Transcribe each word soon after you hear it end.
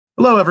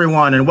Hello,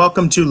 everyone, and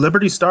welcome to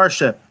Liberty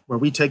Starship, where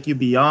we take you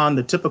beyond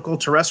the typical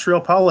terrestrial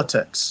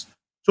politics.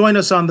 Join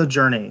us on the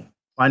journey.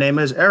 My name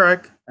is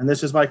Eric, and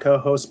this is my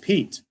co-host,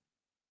 Pete.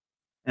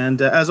 And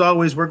as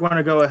always, we're going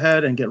to go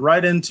ahead and get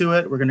right into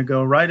it. We're going to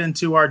go right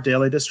into our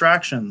daily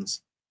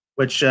distractions,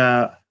 which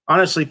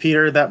honestly,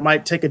 Peter, that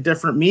might take a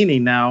different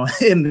meaning now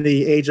in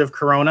the age of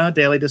Corona.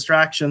 Daily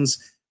distractions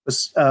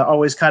was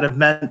always kind of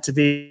meant to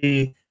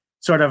be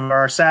sort of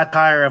our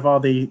satire of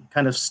all the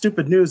kind of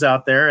stupid news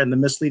out there and the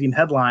misleading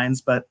headlines,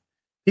 but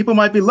people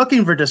might be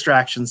looking for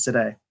distractions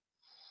today.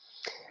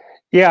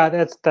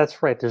 Yeah,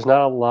 that's right. There's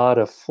not a lot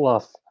of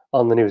fluff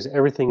on the news.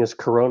 Everything is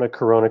Corona,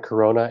 Corona,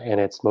 Corona, and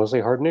it's mostly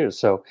hard news.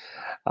 So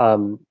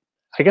um,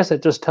 I guess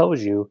it just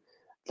tells you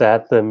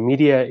that the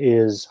media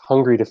is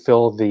hungry to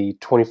fill the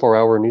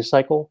 24-hour news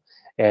cycle.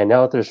 And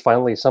now that there's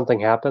finally something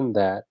happen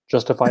that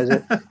justifies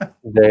it,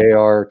 they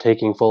are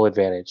taking full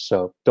advantage.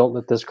 So don't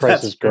let this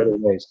crisis go to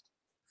waste.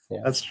 Yeah.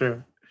 That's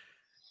true.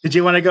 Did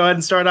you want to go ahead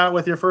and start out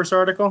with your first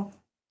article?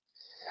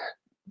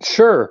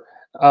 Sure.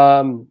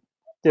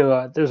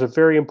 There's a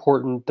very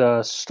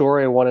important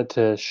story I wanted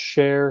to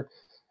share.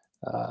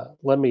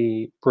 Let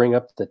me bring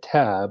up the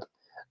tab.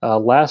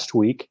 Last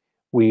week,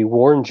 we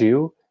warned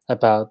you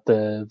about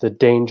the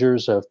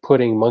dangers of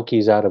putting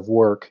monkeys out of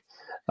work.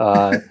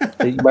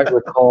 You might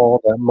recall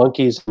that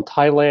monkeys in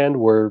Thailand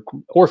were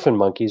orphan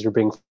monkeys were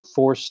being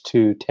forced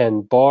to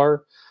tend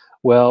bar.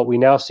 Well, we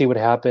now see what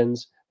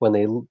happens when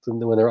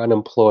they're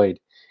unemployed.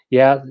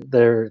 Yeah,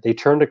 they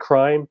turn to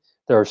crime.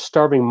 There are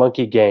starving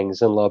monkey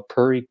gangs in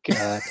Liberty,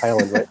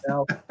 Thailand right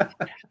now.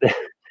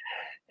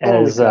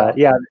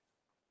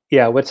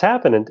 What's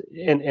happened,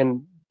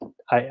 and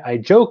I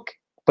joke,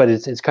 but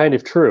it's kind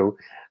of true.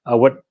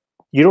 What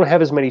you don't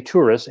have as many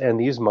tourists, and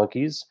these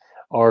monkeys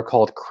are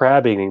called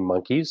crab-eating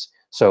monkeys.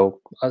 So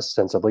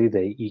ostensibly,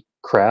 they eat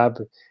crab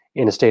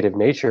in a state of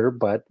nature,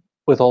 but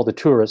with all the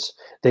tourists,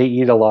 they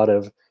eat a lot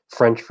of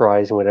French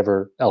fries and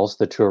whatever else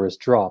the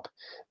tourists drop.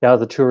 Now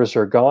the tourists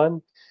are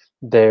gone.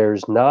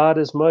 There's not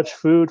as much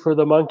food for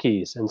the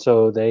monkeys, and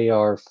so they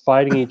are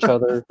fighting each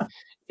other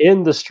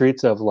in the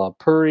streets of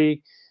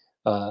Liberty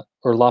or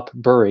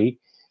Lopburi.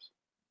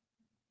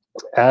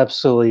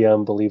 Absolutely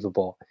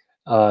unbelievable.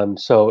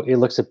 So it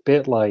looks a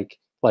bit like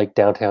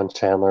downtown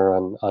Chandler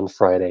on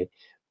Friday,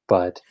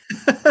 but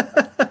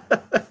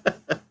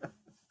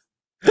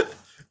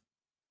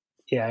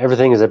yeah,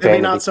 everything is abandoned.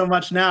 Maybe not so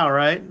much now,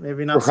 right?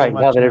 Maybe not so right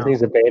much now that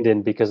everything's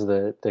abandoned because of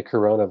the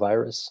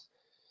coronavirus.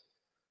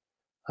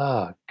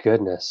 Oh,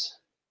 goodness.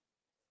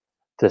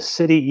 The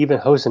city even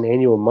hosts an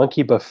annual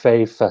monkey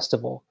buffet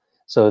festival.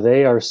 So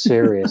they are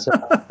serious.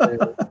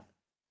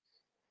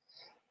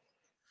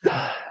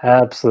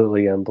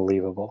 Absolutely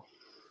unbelievable.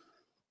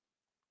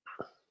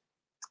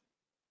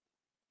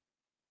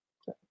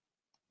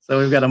 So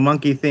we've got a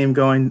monkey theme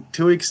going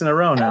 2 weeks in a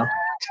row now.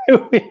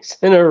 2 weeks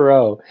in a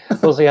row.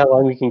 We'll see how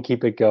long we can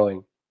keep it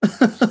going.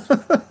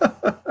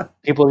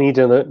 People need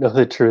to know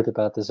the truth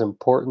about this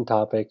important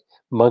topic: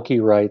 monkey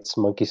rights,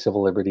 monkey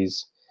civil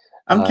liberties.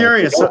 I'm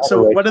curious.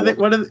 So what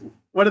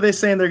are they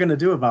saying they're going to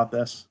do about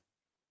this?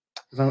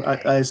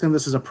 I assume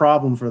this is a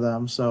problem for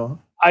them. So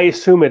I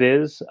assume it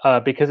is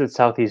because it's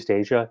Southeast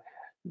Asia.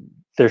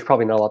 There's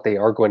probably not a lot they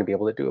are going to be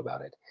able to do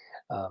about it.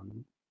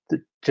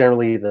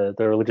 Generally, the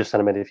religious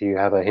sentiment, if you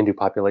have a Hindu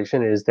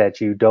population, is that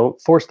you don't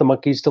force the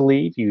monkeys to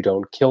leave. You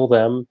don't kill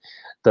them.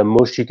 The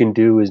most you can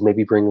do is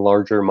maybe bring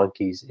larger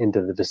monkeys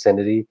into the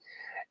vicinity,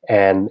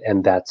 and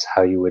that's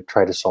how you would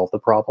try to solve the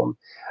problem.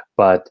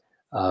 But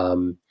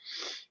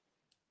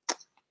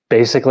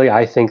basically,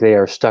 I think they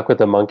are stuck with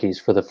the monkeys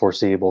for the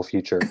foreseeable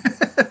future.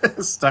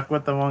 Stuck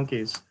with the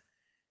monkeys.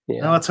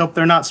 Yeah. Now let's hope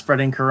they're not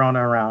spreading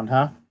corona around,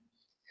 huh?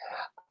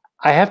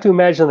 I have to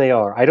imagine they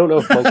are. I don't know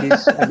if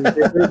monkeys. I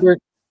mean,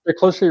 they're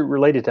closely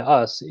related to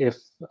us. If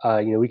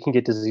we can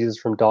get diseases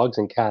from dogs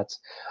and cats,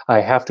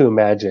 I have to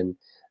imagine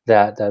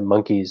that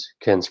monkeys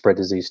can spread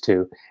disease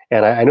too.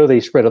 And I know they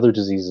spread other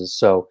diseases,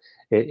 so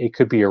it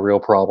could be a real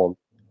problem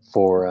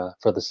for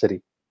the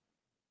city.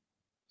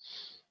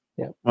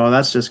 Yeah. Well,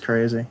 that's just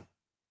crazy.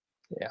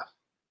 Yeah.